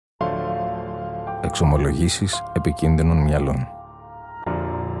Εξομολογήσεις επικίνδυνων μυαλών.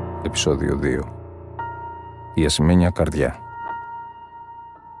 Επεισόδιο 2. Η ασημένια καρδιά.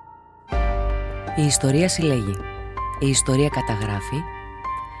 Η ιστορία συλλέγει, η ιστορία καταγράφει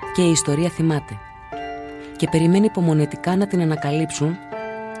και η ιστορία θυμάται και περιμένει υπομονετικά να την ανακαλύψουν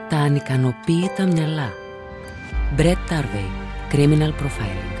τα ανικανοποίητα μυαλά. Brett Tarvey, Criminal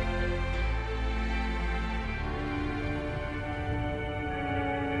Profiling.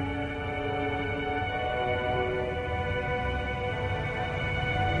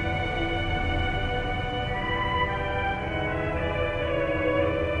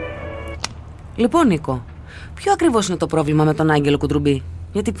 Λοιπόν, Νίκο, ποιο ακριβώς είναι το πρόβλημα με τον Άγγελο Κουτρουμπή?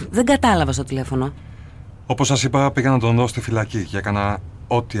 Γιατί δεν κατάλαβα στο τηλέφωνο. Όπως σας είπα, πήγα να τον δω στη φυλακή και έκανα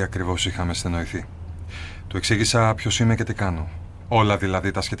ό,τι ακριβώς είχαμε στενοηθεί. Του εξήγησα ποιος είμαι και τι κάνω. Όλα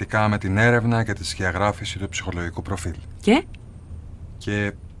δηλαδή τα σχετικά με την έρευνα και τη σκιαγράφηση του ψυχολογικού προφίλ.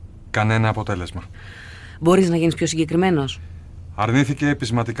 Και κανένα αποτέλεσμα. Μπορείς να γίνεις πιο συγκεκριμένος? Αρνήθηκε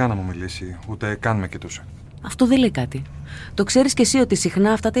επισηματικά να μου μιλήσει, ούτε καν με κοιτούσε. Αυτό δεν λέει κάτι. Το ξέρεις κι εσύ ότι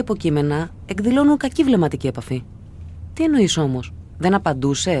συχνά αυτά τα υποκείμενα εκδηλώνουν κακή βλεμματική επαφή. Τι εννοείς όμως? Δεν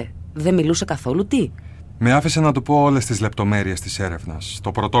απαντούσε? Δεν μιλούσε καθόλου? Τι? Με άφησε να του πω όλες τις λεπτομέρειες της έρευνας.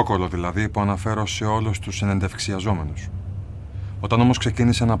 Το πρωτόκολλο δηλαδή που αναφέρω σε όλους τους συνεντευξιαζόμενους. Όταν όμως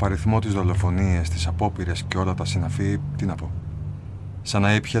ξεκίνησε να απαριθμώ τις δολοφονίες, τις απόπειρες και όλα τα συναφή, τι να πω. Σαν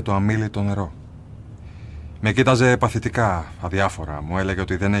να ήπιε το αμίλητο νερό. Με κοίταζε παθητικά, αδιάφορα. Μου έλεγε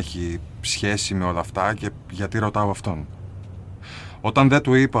ότι δεν έχει σχέση με όλα αυτά και γιατί ρωτάω αυτόν. Όταν δεν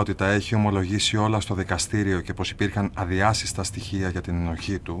του είπα ότι τα έχει ομολογήσει όλα στο δικαστήριο και πως υπήρχαν αδιάσυστα στοιχεία για την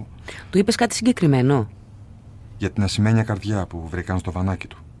ενοχή του. Του είπες κάτι συγκεκριμένο? Για την ασημένια καρδιά που βρήκαν στο βανάκι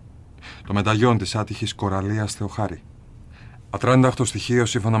του. Το μεταγιόν της άτυχης Κοραλίας Θεοχάρη. Ατράνταχτο στοιχείο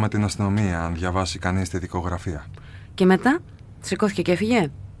σύμφωνα με την αστυνομία, αν διαβάσει κανείς τη δικογραφία. Και μετά, σηκώθηκε και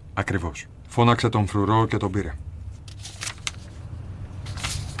έφυγε? Ακριβώς. Φώναξε τον φρουρό και τον πήρε.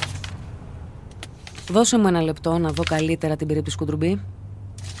 Δώσε μου ένα λεπτό να δω καλύτερα την περίπτωση Κουτρουμπή.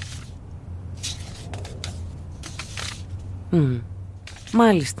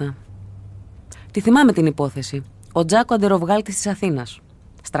 Μάλιστα. Τη θυμάμαι την υπόθεση. Ο Τζάκο αντεροβγάλτης της Αθήνας.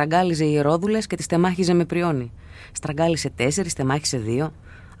 Στραγγάλιζε ιερόδουλες και τις τεμάχιζε με πριόνι. Στραγγάλισε 4, τεμάχιζε 2.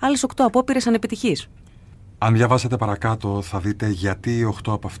 Άλλες 8 απόπειρες ανεπιτυχείς. Αν διαβάσετε παρακάτω, θα δείτε γιατί οι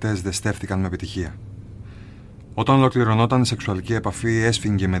 8 από αυτές δεν στέφθηκαν με επιτυχία. Όταν ολοκληρωνόταν η σεξουαλική επαφή,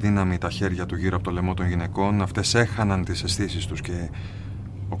 έσφιγγε με δύναμη τα χέρια του γύρω από το λαιμό των γυναικών, αυτές έχαναν τις αισθήσεις τους και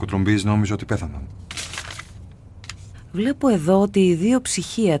ο Κουτρουμπής νόμιζε ότι πέθαναν. Βλέπω εδώ ότι οι 2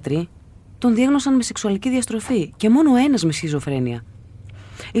 ψυχίατροι τον διέγνωσαν με σεξουαλική διαστροφή και μόνο ένας με σχιζοφρένεια.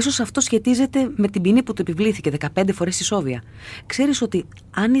 Ίσως αυτό σχετίζεται με την ποινή που του επιβλήθηκε 15 φορές ισόβια. Ξέρεις ότι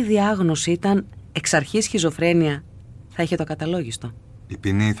αν η διάγνωση ήταν εξ αρχής σχιζοφρένεια, θα είχε το ακαταλόγιστο. Η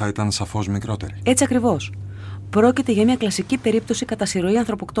ποινή θα ήταν σαφώς μικρότερη. Έτσι ακριβώς. Πρόκειται για μια κλασική περίπτωση κατά συρροή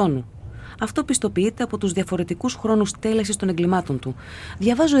ανθρωποκτόνου. Αυτό πιστοποιείται από τους διαφορετικούς χρόνους τέλεσης των εγκλημάτων του.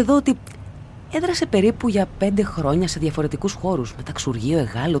 Διαβάζω εδώ ότι έδρασε περίπου για 5 χρόνια σε διαφορετικούς χώρους. Μεταξουργείο,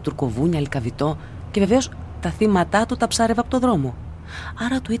 Εγάλο, Τουρκοβούνια, Λυκαβητό. Και βεβαίως τα θύματά του τα ψάρευε από το δρόμο.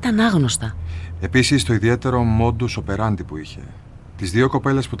 Άρα του ήταν άγνωστα. Επίσης το ιδιαίτερο modus operandi που είχε. Τις 2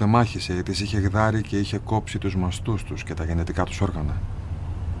 κοπέλες που τεμάχισε τις είχε γδάρει και είχε κόψει τους μαστούς τους και τα γενετικά τους όργανα.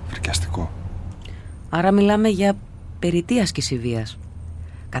 Φρικιαστικό. Άρα μιλάμε για περιττή άσκηση βίας,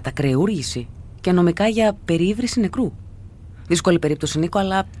 κατακρεούργηση και νομικά για περιύβριση νεκρού. Δύσκολη περίπτωση, Νίκο,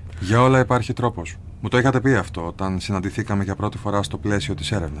 αλλά... Για όλα υπάρχει τρόπος. Μου το είχατε πει αυτό όταν συναντηθήκαμε για πρώτη φορά στο πλαίσιο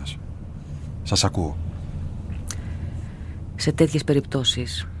της έρευνας. Σας ακούω. Σε τέτοιες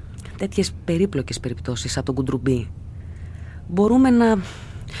περιπτώσεις, τέτοιες περίπλοκες περιπτώσεις σαν τον Κουτρουμπή, μπορούμε να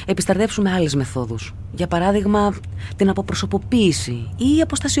επιστρατεύσουμε άλλες μεθόδους. Για παράδειγμα, την αποπροσωποποίηση ή η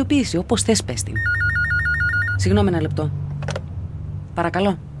αποστασιοποίηση, όπως θες πες την. Συγγνώμη ένα λεπτό.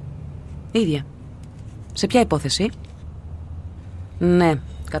 Παρακαλώ. Ίδια. Σε ποια υπόθεση? Ναι,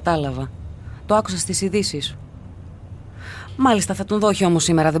 κατάλαβα. Το άκουσα στις ειδήσεις. Μάλιστα, θα τον δω, όχι όμως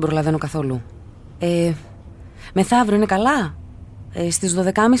σήμερα, δεν προλαβαίνω καθόλου. Μεθαύριο είναι καλά? Στις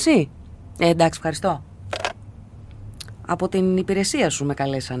 12.30? Εντάξει, ευχαριστώ. Από την υπηρεσία σου με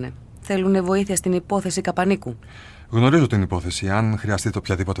καλέσανε. Θέλουνε βοήθεια στην υπόθεση Καπανίκου. Γνωρίζω την υπόθεση. Αν χρειαστείτε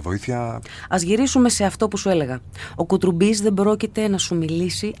οποιαδήποτε βοήθεια... Ας γυρίσουμε σε αυτό που σου έλεγα. Ο Κουτρουμπής δεν πρόκειται να σου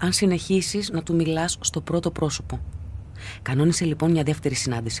μιλήσει αν συνεχίσεις να του μιλάς στο πρώτο πρόσωπο. Κανόνισε λοιπόν μια δεύτερη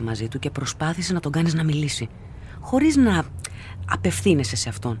συνάντηση μαζί του και προσπάθησε να τον κάνεις να μιλήσει, χωρίς να απευθύνεσαι σε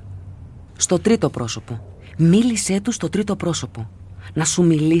αυτόν. Στο τρίτο πρόσωπο. Μίλησέ του στο τρίτο πρόσωπο. Να σου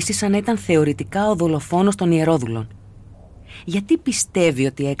μιλήσει σαν να ήταν θεωρητικά ο δολοφόνος των ιερόδουλων. Γιατί πιστεύει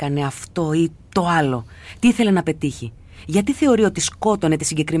ότι έκανε αυτό ή το άλλο? Τι ήθελε να πετύχει? Γιατί θεωρεί ότι σκότωνε τις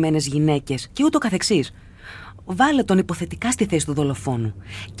συγκεκριμένες γυναίκες και ούτω καθεξής. Βάλε τον υποθετικά στη θέση του δολοφόνου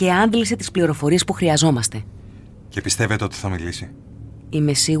και άντλησε τις πληροφορίες που χρειαζόμαστε. Και πιστεύετε ότι θα μιλήσει?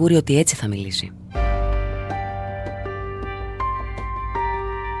 Είμαι σίγουρη ότι έτσι θα μιλήσει.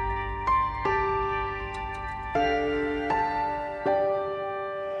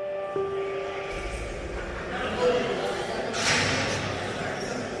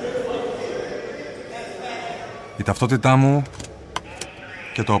 Η ταυτότητά μου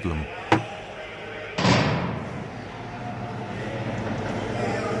και το όπλο μου.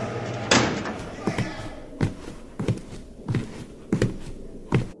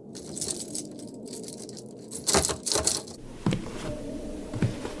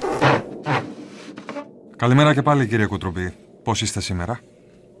 Καλημέρα και πάλι, κύριε Κουτρουμπή. Πώς είστε σήμερα?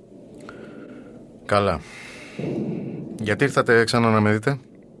 Καλά. Γιατί ήρθατε ξανά να με δείτε?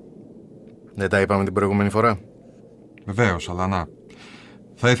 Δεν τα είπαμε την προηγούμενη φορά? Βεβαίως, αλλά να.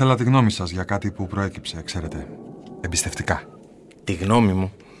 Θα ήθελα τη γνώμη σας για κάτι που προέκυψε, ξέρετε. Εμπιστευτικά. Τη γνώμη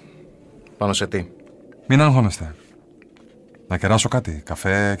μου? Πάνω σε τι? Μην αγχώνεστε. Να κεράσω κάτι,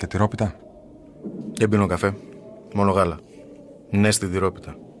 καφέ και τυρόπιτα? Δεν πίνω καφέ. Μόνο γάλα. Ναι στην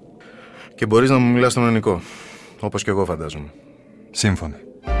τυρόπιτα. Και μπορείς να μου μιλάς στον ελληνικό. Όπως και εγώ φαντάζομαι. Σύμφωνοι.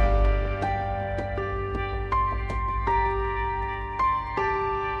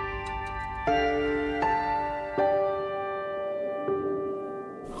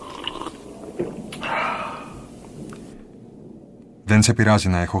 Δεν σε πειράζει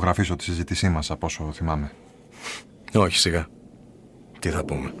να ηχογραφήσω τη συζήτησή μας, από όσο θυμάμαι? Όχι, σιγά. Τι θα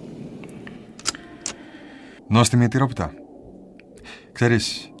πούμε? Νόστιμη τυρόπιτα.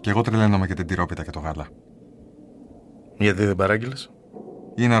 Ξέρεις, κι εγώ τρελαίνομαι και την τυρόπιτα και το γάλα. Γιατί δεν παράγγειλες?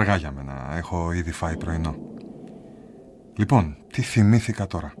 Είναι αργά για μένα. Έχω ήδη φάει πρωινό. Λοιπόν, τι θυμήθηκα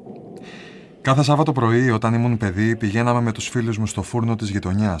τώρα. Κάθε Σάββατο πρωί, όταν ήμουν παιδί, πηγαίναμε με τους φίλους μου στο φούρνο της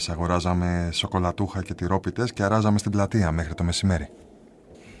γειτονιάς. Αγοράζαμε σοκολατούχα και τυρόπιτες και αράζαμε στην πλατεία μέχρι το μεσημέρι.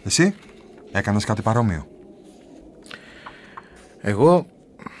 Εσύ, έκανες κάτι παρόμοιο? Εγώ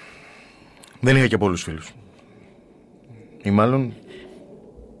δεν είχα και πολλούς φίλους. Ή μάλλον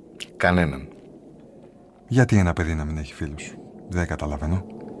κανέναν. Γιατί ένα παιδί να μην έχει φίλους? Δεν καταλαβαίνω.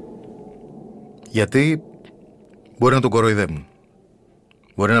 Γιατί μπορεί να τον κοροϊδεύουν.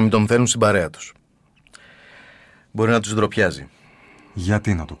 Μπορεί να μην τον θέλουν στην παρέα τους. Μπορεί να τους ντροπιάζει.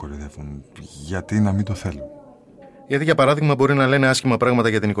 Γιατί να το κοροϊδεύουν? Γιατί να μην το θέλουν? Γιατί, για παράδειγμα, μπορεί να λένε άσχημα πράγματα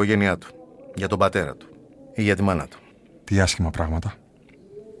για την οικογένειά του, για τον πατέρα του ή για τη μάνα του. Τι άσχημα πράγματα?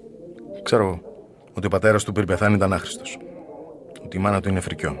 Ξέρω εγώ ότι ο πατέρας του πριν πεθάνει ήταν άχρηστος. Ότι η μάνα του είναι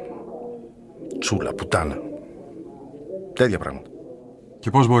φρικιόν. Τσούλα, πουτάνα. Τέτοια πράγματα. Και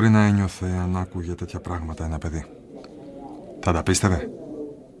πώς μπορεί να ένιωθε αν άκουγε τέτοια πράγματα ένα παιδί? Θα τα πίστευε?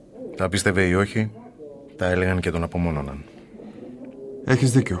 Τα πίστευε ή όχι, τα έλεγαν και τον απομόνωναν.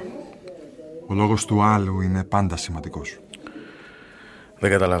 Έχεις δίκιο. Ο λόγος του άλλου είναι πάντα σημαντικός.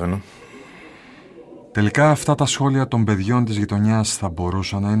 Δεν καταλαβαίνω. Τελικά αυτά τα σχόλια των παιδιών της γειτονιάς θα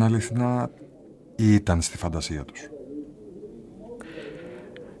μπορούσαν να είναι αληθινά ή ήταν στη φαντασία τους?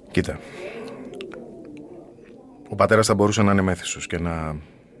 Κοίτα. Ο πατέρας θα μπορούσε να είναι μέθησος και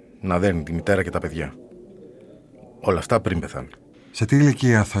να δένει τη μητέρα και τα παιδιά. Όλα αυτά πριν πεθάνει. Σε τι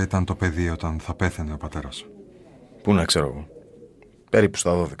ηλικία θα ήταν το παιδί όταν θα πέθαινε ο πατέρας? Πού να ξέρω εγώ. Περίπου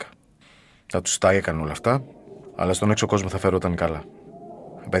στα 12. Θα τους τα έκανε όλα αυτά, αλλά στον έξω κόσμο θα φερόταν καλά.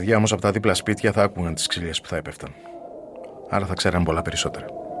 Τα παιδιά όμως από τα δίπλα σπίτια θα άκουγαν τις ξυλίες που θα έπεφταν. Άρα θα ξέραν πολλά περισσότερα.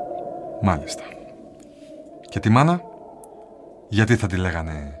 Μάλιστα. Και τη μάνα? Γιατί θα τη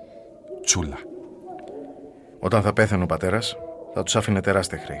λέγανε Τσούλα? Όταν θα πέθανε ο πατέρας, θα τους άφηνε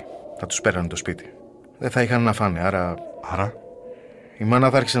τεράστια χρέη. Θα τους πέρανε το σπίτι. Δεν θα είχαν να φάνε, άρα... Άρα? Η μάνα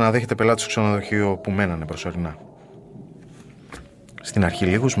θα άρχισε να δέχεται πελάτες στο ξενοδοχείο που μένανε προσωρινά. Στην αρχή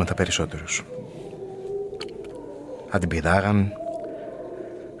λίγους, μετά περισσότερους. Θα την πηδάγαν,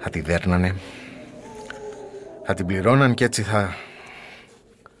 θα τη δέρνανε, θα την πληρώναν και έτσι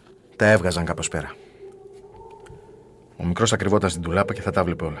τα έβγαζαν κάπως πέρα. Ο μικρός θα κρυβόταν στην τουλάπα και θα τα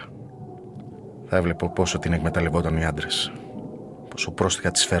βλέπε όλα. Θα έβλεπε πόσο την εκμεταλλευόταν οι άντρες, πόσο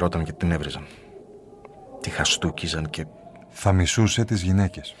πρόστιχα της φερόταν και την έβριζαν. Τη χαστούκιζαν και... Θα μισούσε τις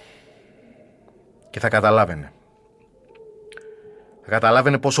γυναίκες. Και θα καταλάβαινε. Θα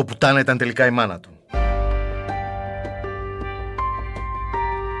καταλάβαινε πόσο πουτάνα ήταν τελικά η μάνα του.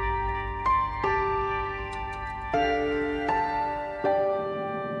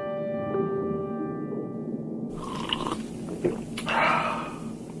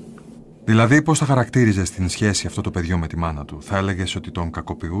 Δηλαδή, πώς θα χαρακτήριζες την σχέση αυτό το παιδιό με τη μάνα του? Θα έλεγες ότι τον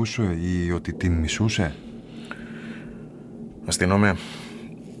κακοποιούσε ή ότι την μισούσε? Αστυνόμια,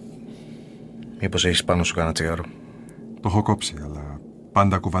 μήπως έχεις πάνω σου κανένα τσιγάρο? Το έχω κόψει, αλλά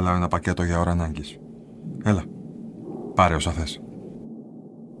πάντα κουβαλάω ένα πακέτο για ώρα ανάγκης. Έλα, πάρε όσα θες.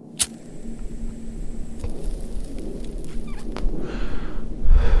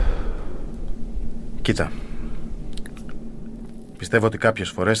 Κοίτα, πιστεύω ότι κάποιες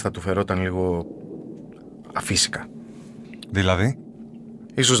φορές θα του φερόταν λίγο αφύσικα. Δηλαδή?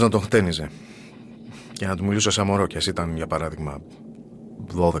 Ίσως να τον χτένιζε και να του μιλούσε σαν μωρό κι ας ήταν, για παράδειγμα,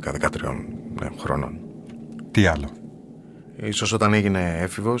 12-13 χρόνων. Τι άλλο? Ίσως όταν έγινε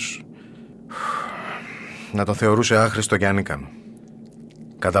έφηβος να τον θεωρούσε άχρηστο και ανίκανο.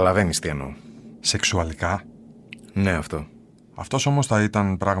 Καταλαβαίνεις τι εννοώ? Σεξουαλικά? Ναι, αυτό. Αυτός όμως θα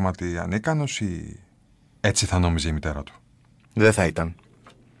ήταν πράγματι ανίκανος ή έτσι θα νόμιζε η μητέρα του? Δεν θα ήταν.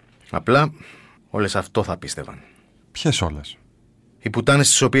 Απλά όλες αυτό θα πίστευαν. Ποιες όλες? Οι πουτάνες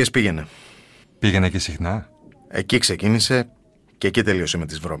στις οποίες πήγαινε. Πήγαινε εκεί συχνά? Εκεί ξεκίνησε και εκεί τελείωσε με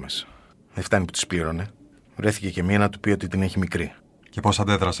τις βρώμες. Δεν φτάνει που τις πλήρωνε. Βρέθηκε και μία να του πει ότι την έχει μικρή. Και πώς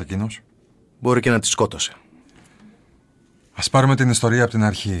αντέδρασε εκείνος? Μπορεί και να τη σκότωσε. Ας πάρουμε την ιστορία από την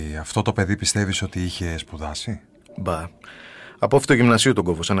αρχή. Αυτό το παιδί πιστεύεις ότι είχε σπουδάσει? Μπα. Από αυτό το γυμνασίου τον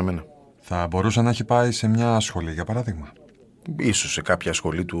κόβω, σαν εμένα. Θα μπορούσε να έχει πάει σε μια σχολή, για παράδειγμα? Ίσως σε κάποια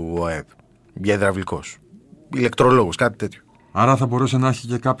σχολή του ΟΑΕΔ. Για υδραυλικός. Ηλεκτρολόγος, κάτι τέτοιο. Άρα θα μπορούσε να έχει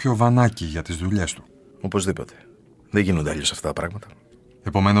και κάποιο βανάκι για τις δουλειές του. Οπωσδήποτε. Δεν γίνονται αλλιώς αυτά τα πράγματα.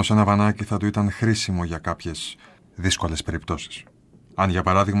 Επομένως, ένα βανάκι θα του ήταν χρήσιμο για κάποιες δύσκολες περιπτώσεις. Αν, για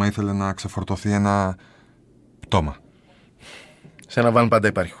παράδειγμα, ήθελε να ξεφορτωθεί ένα πτώμα. Σε ένα βαν πάντα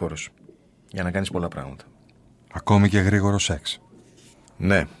υπάρχει χώρος για να κάνεις πολλά πράγματα. Ακόμη και γρήγορο σεξ.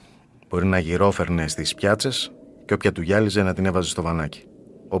 Ναι. Μπορεί να γυρόφερνε στις πιάτσες και όποια του γυάλιζε να την έβαζε στο βανάκι.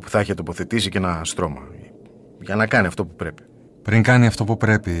 Όπου θα είχε τοποθετήσει και ένα στρώμα. Για να κάνει αυτό που πρέπει. Πριν κάνει αυτό που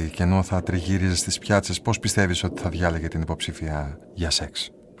πρέπει και ενώ θα τριγύριζε στις πιάτσες, πώς πιστεύεις ότι θα διάλεγε την υποψήφια για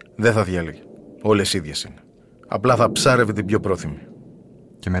σεξ? Δεν θα διάλεγε. Όλες ίδιες είναι. Απλά θα ψάρευε την πιο πρόθυμη.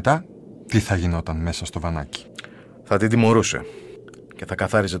 Και μετά, τι θα γινόταν μέσα στο βανάκι? Θα την τιμωρούσε και θα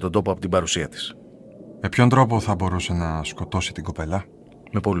καθάριζε τον τόπο από την παρουσία της. Με ποιον τρόπο θα μπορούσε να σκοτώσει την κοπέλα?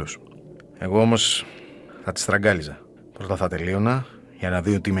 Με πολλούς. Εγώ όμως θα τη στραγγάλιζα. Πρώτα θα τελείωνα για να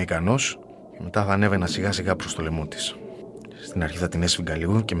δει ότι είμαι ικανός και μετά θα ανέβαινα σιγά σιγά προς το λαιμό της. Στην αρχή θα την έσφυγγα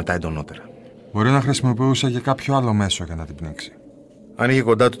λίγο και μετά εντονότερα. Μπορεί να χρησιμοποιούσε για κάποιο άλλο μέσο για να την πνίξει. Αν είχε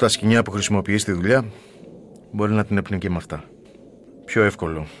κοντά του τα σκοινιά που χρησιμοποιεί στη δουλειά, μπορεί να την έπνε και με αυτά. Πιο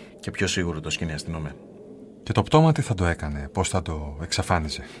εύκολο και πιο σίγουρο το σκοινί, αστυνομέ. Και το πτώμα τι θα το έκανε, πώς θα το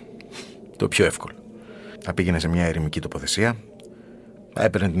εξαφάνιζε? Το πιο εύκολο. Θα πήγαινε σε μια ερημική τοποθεσία, θα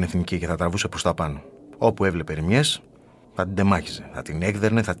έπαιρνε την εθνική και θα τραβούσε προς τα πάνω. Όπου έβλεπε ερημιές, θα την τεμάχιζε, θα την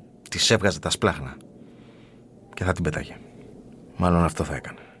έκδερνε, θα της έβγαζε τα σπλάχνα και θα την πέταγε. Μάλλον αυτό θα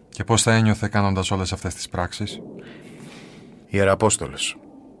έκανε. Και πώς θα ένιωθε κάνοντας όλες αυτές τις πράξεις? Ιεραπόστολος.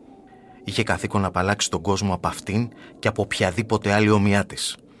 Είχε καθήκον να απαλλάξει τον κόσμο από αυτήν και από οποιαδήποτε άλλη ομοιά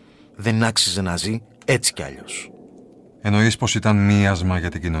της. Δεν άξιζε να ζει έτσι κι αλλιώς. Εννοείς πως ήταν μοίασμα για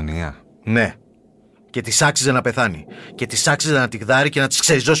την κοινωνία? Ναι. Και της άξιζε να πεθάνει. Και της άξιζε να τη γδάρει και να της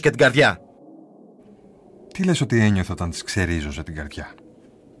ξεριζώσει και την καρδιά. Τι λες ότι ένιωθε όταν της ξερίζωσε την καρδιά?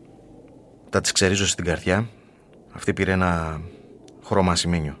 Όταν της ξερίζωσε την καρδιά, αυτή πήρε ένα χρώμα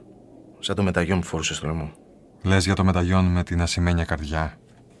ασημένιο. Σαν το μεταγιόν που φορούσε στο λαιμό. Λες για το μεταγιόν με την ασημένια καρδιά?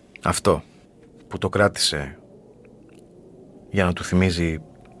 Αυτό που το κράτησε για να του θυμίζει.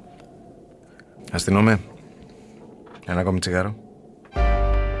 Αστυνόμε, ένα ακόμη τσιγάρο.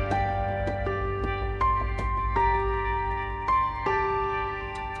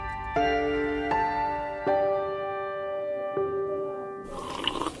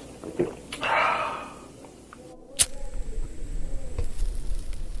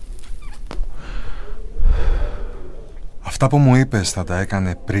 Αυτά που μου είπες θα τα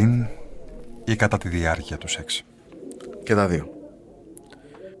έκανε πριν ή κατά τη διάρκεια του σεξ? Και τα δύο.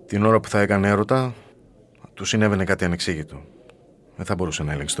 Την ώρα που θα έκανε έρωτα, του συνέβαινε κάτι ανεξήγητο. Δεν θα μπορούσε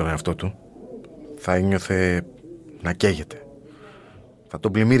να ελέγξει τον εαυτό του. Θα ένιωθε να καίγεται. Θα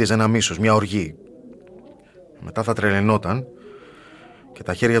τον πλημμύριζε ένα μίσος, μια οργή. Μετά θα τρελαινόταν και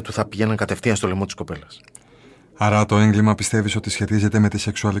τα χέρια του θα πηγαίναν κατευθείαν στο λαιμό της κοπέλας. Άρα το έγκλημα πιστεύεις ότι σχετίζεται με τη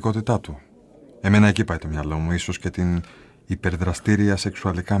σεξουαλικότητά του? Εμένα εκεί πάει το μυαλό μου, ίσως και την υπερδραστήρια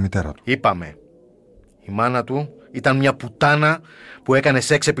σεξουαλικά μητέρα του. Είπαμε. Η μάνα του ήταν μια πουτάνα που έκανε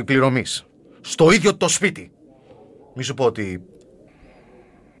σεξ επιπληρωμής. Στο ίδιο το σπίτι. Μη σου πω ότι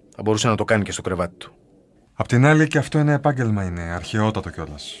θα μπορούσε να το κάνει και στο κρεβάτι του. Απ' την άλλη και αυτό ένα επάγγελμα είναι, αρχαιότατο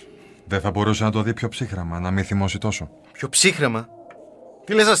κιόλας. Δεν θα μπορούσε να το δει πιο ψύχραμα, να μην θυμώσει τόσο? Πιο ψύχρεμα?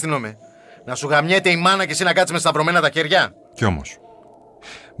 Τι λες, αστυνόμε? Να σου γαμιέται η μάνα και εσύ να κάτσεις με σταυρωμένα τα χέρια? Κι όμως,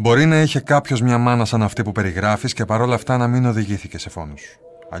 μπορεί να είχε κάποιος μια μάνα σαν αυτή που περιγράφεις και παρόλα αυτά να μην οδηγήθηκε σε φόνους.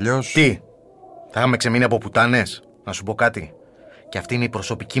 Αλλιώς... Τι? Θα είχαμε ξεμείνει από πουτάνες? Να σου πω κάτι. Και αυτή είναι η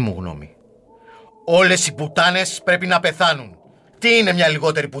προσωπική μου γνώμη. Όλες οι πουτάνες πρέπει να πεθάνουν. Τι είναι μια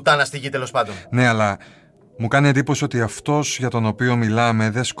λιγότερη πουτάνα στη γη, τέλος πάντων? Ναι, αλλά μου κάνει εντύπωση ότι αυτός για τον οποίο μιλάμε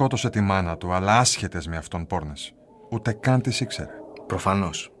δεν σκότωσε τη μάνα του, αλλά άσχετες με αυτόν πόρνες. Ούτε καν τις ήξερε.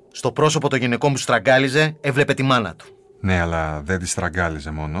 Προφανώς. Στο πρόσωπο το γυναικών που στραγγάλιζε έβλεπε τη μάνα του. Ναι, αλλά δεν τη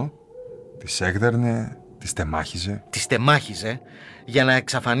στραγγάλιζε μόνο. Τις έγδερνε, τις τεμάχιζε. Τις τεμάχιζε για να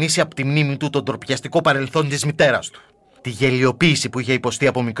εξαφανίσει από τη μνήμη του τον ντροπιαστικό παρελθόν της μητέρας του. Τη γελιοποίηση που είχε υποστεί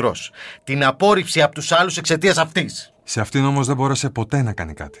από μικρός. Την απόρριψη από τους άλλους εξαιτίας αυτής. Σε αυτήν όμως δεν μπόρεσε ποτέ να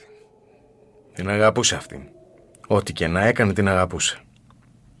κάνει κάτι. Την αγαπούσε αυτήν. Ό,τι και να έκανε την αγαπούσε.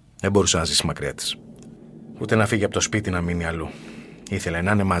 Δεν μπορούσε να ζήσει μακριά της. Ούτε να φύγει από το σπίτι να μείνει αλλού. Ήθελε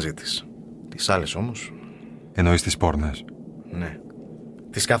να είναι μαζί της. Τις άλλες όμως... Εννοείς τις πόρνες? Ναι.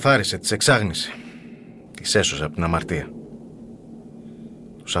 Τις καθάρισε, τις εξάγνησε. Τις έσωσε από την αμαρτία.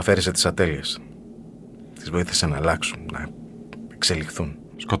 Τους αφαίρεσε τις ατέλειες. Τις βοήθησε να αλλάξουν, να εξελιχθούν.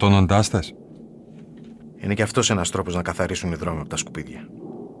 Σκοτώνοντάς τες? Είναι και αυτός ένας τρόπος να καθαρίσουν οι δρόμοι από τα σκουπίδια.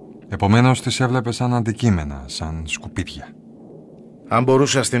 Επομένως τις έβλεπε σαν αντικείμενα, σαν σκουπίδια. Αν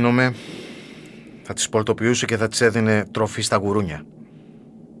μπορούσε, αστυνομέ, θα τις πολτοποιούσε και θα τις έδινε τροφή στα γουρούνια.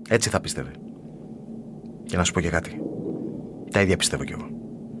 Έτσι θα πίστευε. Και να σου πω και κάτι. Τα ίδια πιστεύω κι εγώ.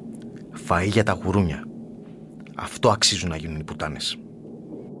 Φαΐ για τα γουρούνια. Αυτό αξίζουν να γίνουν οι πουτάνες.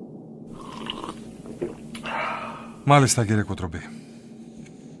 Μάλιστα, κύριε Κουτρουμπή.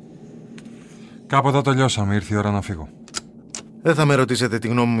 Κάπου εδώ τελειώσαμε, ήρθε η ώρα να φύγω. Δεν θα με ρωτήσετε τη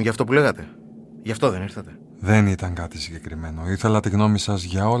γνώμη μου για αυτό που λέγατε? Γι' αυτό δεν ήρθατε? Δεν ήταν κάτι συγκεκριμένο. Ήθελα τη γνώμη σας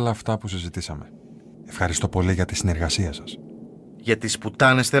για όλα αυτά που συζητήσαμε. Ευχαριστώ πολύ για τη συνεργασία σας. Για τις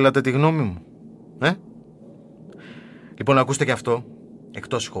πουτάνες θέλατε τη γνώμη μου? Λοιπόν, ακούστε και αυτό,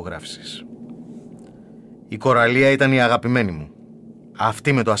 εκτός ηχογράφησης. Η κοραλία ήταν η αγαπημένη μου.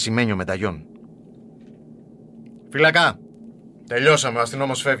 Αυτή με το ασημένιο μεταγιόν. Φυλακά! Τελειώσαμε, ο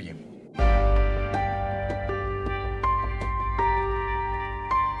αστυνόμος φεύγει.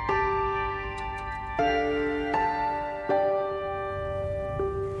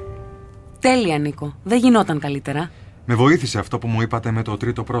 Τέλεια, Νίκο. Δεν γινόταν καλύτερα. Με βοήθησε αυτό που μου είπατε με το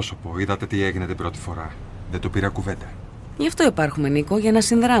τρίτο πρόσωπο. Είδατε τι έγινε την πρώτη φορά. Δεν το πήρα κουβέντα. Γι' αυτό υπάρχουμε, Νίκο, για να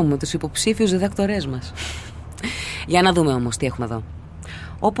συνδράμουμε τους υποψήφιους διδακτορές μας. Για να δούμε όμως τι έχουμε εδώ.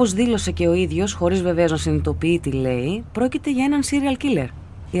 Όπως δήλωσε και ο ίδιος, χωρίς βεβαίως να συνειδητοποιεί τι λέει, πρόκειται για έναν serial killer.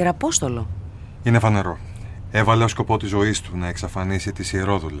 Ιεραπόστολο. Είναι φανερό. Έβαλε ως σκοπό της ζωής του να εξαφανίσει τις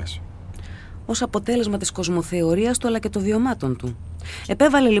ιερόδουλες. Ως αποτέλεσμα της κοσμοθεωρίας του αλλά και των βιωμάτων του.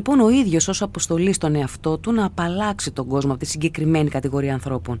 Επέβαλε λοιπόν ο ίδιος ως αποστολή στον εαυτό του να απαλλάξει τον κόσμο από τη συγκεκριμένη κατηγορία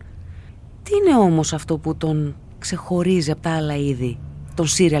ανθρώπων. Τι είναι όμως αυτό που τον ξεχωρίζει από τα άλλα είδη των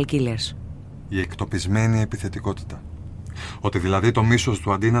serial killers? Η εκτοπισμένη επιθετικότητα. Ότι δηλαδή το μίσος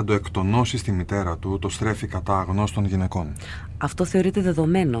του αντί να το εκτονώσει στη μητέρα του, το στρέφει κατά αγνώστων γυναικών. Αυτό θεωρείται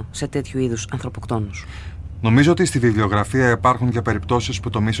δεδομένο σε τέτοιου είδους ανθρωποκτόνους. Νομίζω ότι στη βιβλιογραφία υπάρχουν και περιπτώσεις που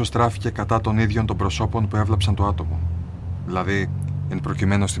το μίσος στράφηκε κατά των ίδιων των προσώπων που έβλαψαν το άτομο. Δηλαδή, εν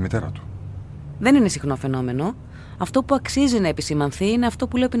προκειμένου στη μητέρα του. Δεν είναι συχνό φαινόμενο. Αυτό που αξίζει να επισημανθεί είναι αυτό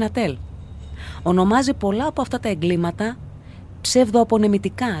που λέει ο Πινατέλ. Ονομάζει πολλά από αυτά τα εγκλήματα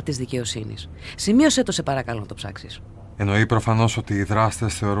ψευδοαπονεμητικά της δικαιοσύνης. Σημείωσέ το, σε παρακαλώ, να το ψάξεις. Εννοεί προφανώς ότι οι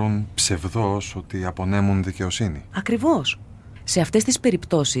δράστες θεωρούν ψευδός ότι απονέμουν δικαιοσύνη. Ακριβώς. Σε αυτές τις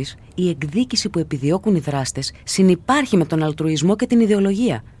περιπτώσεις, η εκδίκηση που επιδιώκουν οι δράστες συνυπάρχει με τον αλτρουισμό και την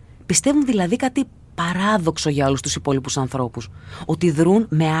ιδεολογία. Πιστεύουν δηλαδή κάτι παράδοξο για όλους τους υπόλοιπους ανθρώπους. Ότι δρούν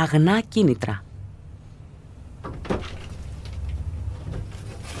με αγνά κίνητρα.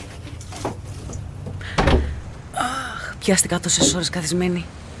 Αχ, πιάστηκα τόσες ώρες καθισμένη.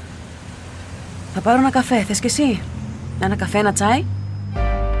 Θα πάρω ένα καφέ, θες κι εσύ? Ένα καφέ, ένα τσάι?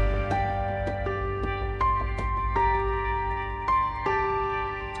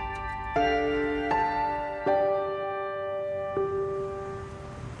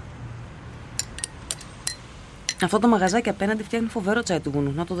 Αυτό το μαγαζάκι απέναντι φτιάχνει φοβερό τσάι του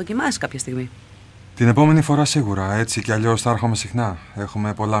γούνου. Να το δοκιμάσεις κάποια στιγμή. Την επόμενη φορά σίγουρα. Έτσι κι αλλιώς θα έρχομαι συχνά.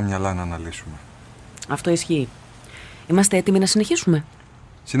 Έχουμε πολλά μυαλά να αναλύσουμε. Αυτό ισχύει. Είμαστε έτοιμοι να συνεχίσουμε?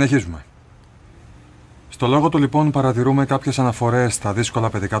 Συνεχίζουμε. Στο λόγο του λοιπόν παρατηρούμε κάποιες αναφορές στα δύσκολα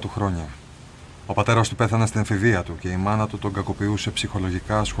παιδικά του χρόνια. Ο πατέρας του πέθανε στην εφηβεία του και η μάνα του τον κακοποιούσε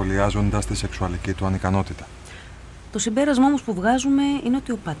ψυχολογικά, σχολιάζοντας τη σεξουαλική του ανικανότητα. Το συμπέρασμα όμως που βγάζουμε είναι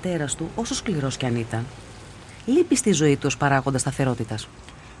ότι ο πατέρας του, όσο σκληρός κι αν ήταν, λείπει στη ζωή του ως παράγοντα σταθερότητας.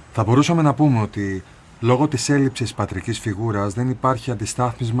 Θα μπορούσαμε να πούμε ότι λόγω της έλλειψης πατρικής φιγούρας δεν υπάρχει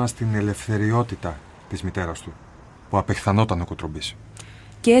αντιστάθμισμα στην ελευθεριότητα της μητέρας του, που απεχθανόταν ο Κουτρουμπής.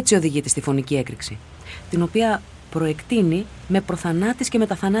 Και έτσι οδηγείται στη φωνική έκρηξη, την οποία προεκτείνει με προθανάτης και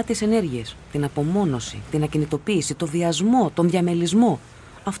μεταθανάτης ενέργειες, την απομόνωση, την ακινητοποίηση, το βιασμό, τον διαμελισμό,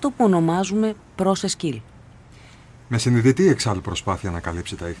 αυτό που ονομάζουμε process kill. Με συνειδητή εξάλλου προσπάθεια να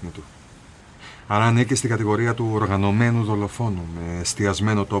καλύψει τα ίχνη του. Άρα ανήκει στην κατηγορία του οργανωμένου δολοφόνου, με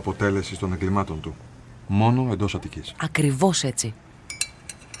εστιασμένο τόπο τέλεσης των εγκλημάτων του. Μόνο εντός Αττικής. Ακριβώς έτσι.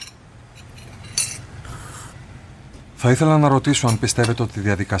 Θα ήθελα να ρωτήσω αν πιστεύετε ότι η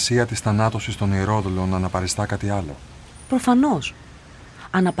διαδικασία της θανάτωσης των ιερόδουλων αναπαριστά κάτι άλλο. Προφανώς.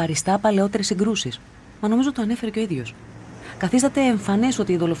 Αναπαριστά παλαιότερες συγκρούσεις. Μα νομίζω το ανέφερε και ο ίδιος. Καθίσταται εμφανές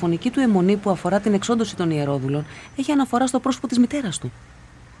ότι η δολοφονική του αιμονή που αφορά την εξόντωση των ιερόδουλων έχει αναφορά στο πρόσωπο της μητέρας του.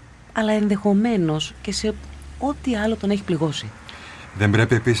 Αλλά ενδεχομένως και σε ό,τι άλλο τον έχει πληγώσει. Δεν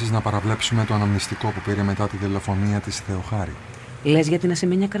πρέπει επίσης να παραβλέψουμε το αναμνηστικό που πήρε μετά τη δολοφονία της Θεοχάρη. Λες για την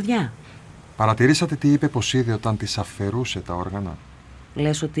ασημένια καρδιά? Παρατηρήσατε τι είπε πως είδε όταν της αφαιρούσε τα όργανα?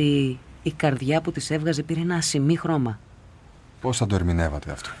 Λες ότι η καρδιά που της έβγαζε πήρε ένα ασημή χρώμα? Πώς θα το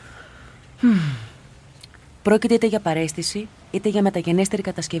ερμηνεύατε αυτό? Πρόκειται είτε για παρέστηση, είτε για μεταγενέστερη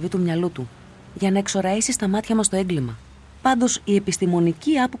κατασκευή του μυαλού του, για να εξοραίσει στα μάτια μας το έγκλημα. Πάντως, η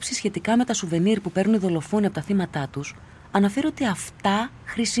επιστημονική άποψη σχετικά με τα σουβενίρ που παίρνουν οι δολοφόνοι από τα θύματά τους αναφέρει ότι αυτά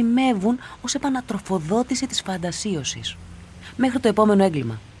χρησιμεύουν ως επανατροφοδότηση της φαντασίωσης. Μέχρι το επόμενο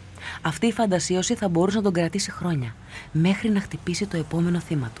έγκλημα. Αυτή η φαντασίωση θα μπορούσε να τον κρατήσει χρόνια, μέχρι να χτυπήσει το επόμενο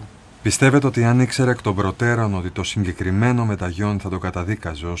θύμα του. Πιστεύετε ότι αν ήξερε εκ των προτέρων ότι το συγκεκριμένο μεταγιόν θα το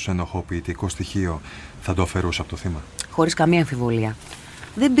καταδίκαζε ως ενοχοποιητικό στοιχείο, θα το αφαιρούσε από το θύμα? Χωρίς καμία αμφιβολία.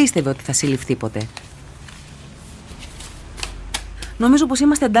 Δεν πίστευε ότι θα συλληφθεί ποτέ. Νομίζω πως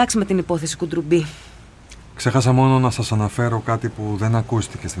είμαστε εντάξει με την υπόθεση Κουτρουμπή. Ξέχασα μόνο να σας αναφέρω κάτι που δεν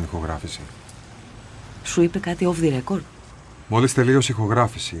ακούστηκε στην ηχογράφηση. Σου είπε κάτι off the record? Μόλις τελείωσε η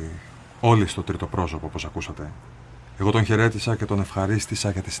ηχογράφηση, όλοι στο τρίτο πρόσωπο, όπως ακούσατε, εγώ τον χαιρέτησα και τον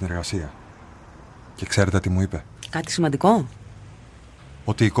ευχαρίστησα για τη συνεργασία. Και ξέρετε τι μου είπε? Κάτι σημαντικό?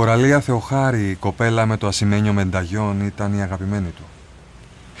 Ότι η Κοραλία Θεοχάρη, η κοπέλα με το ασημένιο μενταγιόν, ήταν η αγαπημένη του.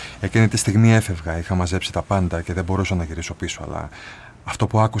 Εκείνη τη στιγμή έφευγα, είχα μαζέψει τα πάντα και δεν μπορούσα να γυρίσω πίσω, αλλά αυτό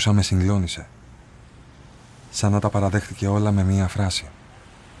που άκουσα με συγκλώνησε. Σαν να τα παραδέχτηκε όλα με μία φράση.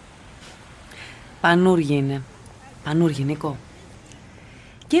 Πανούργη είναι. Πανούργη, Νίκο.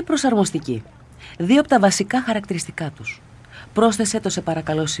 Και προσαρμοστική. 2 από τα βασικά χαρακτηριστικά τους. Πρόσθεσέ το σε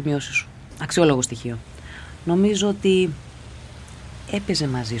παρακαλώ στις σημειώσεις σου. Αξιόλογο στοιχείο. Νομίζω ότι έπαιζε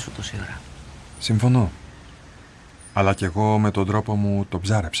μαζί σου τόση ώρα. Συμφωνώ. Αλλά κι εγώ με τον τρόπο μου το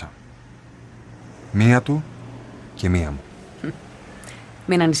ψάρεψα. Μία του και μία μου.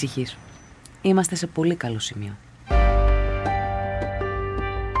 Μην ανησυχείς. Είμαστε σε πολύ καλό σημείο.